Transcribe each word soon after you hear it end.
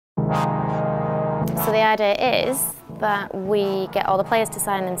So the idea is that we get all the players to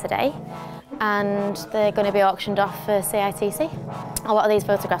sign in today, and they're going to be auctioned off for CITC. A lot of these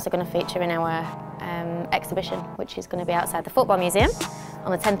photographs are going to feature in our exhibition, which is going to be outside the Football Museum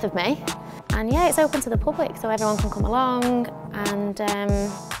on the 10th of May. And yeah, it's open to the public, so everyone can come along and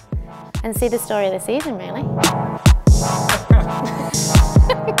see the story of the season, really.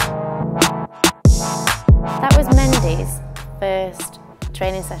 That was Mendy's first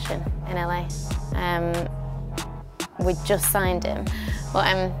training session in LA. We just signed him,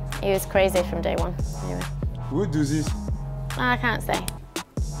 but he was crazy from day one. Anyway. Who do this? I can't say.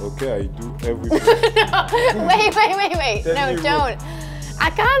 Okay, I do everything. No, wait. No, don't. I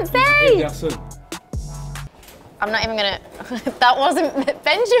can't say. Anderson. I'm not even gonna. That wasn't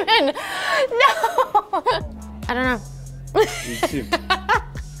Benjamin. No. I don't know. It's him.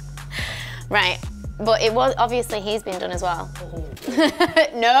 Right, but it was obviously he's been done as well.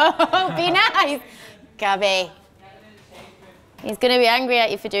 No, be nice, Gabby. He's gonna be angry at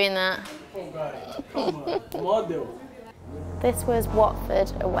you for doing that. Model. This was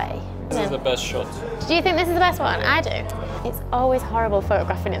Watford away. This is the best shot. Do you think this is the best one? I do. It's always horrible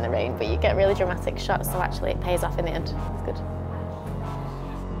photographing in the rain, but you get really dramatic shots, so actually it pays off in the end. It's good.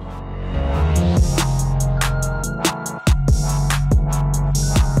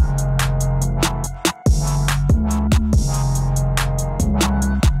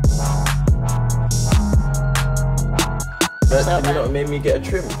 Can you not make me get a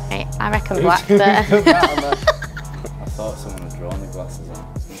trim? Right, I reckon black, but... I thought someone had drawn the glasses on. I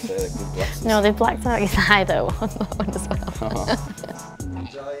was going to say they're good glasses. No, they've blacked out his eye though on that one as well.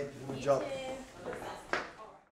 Good job.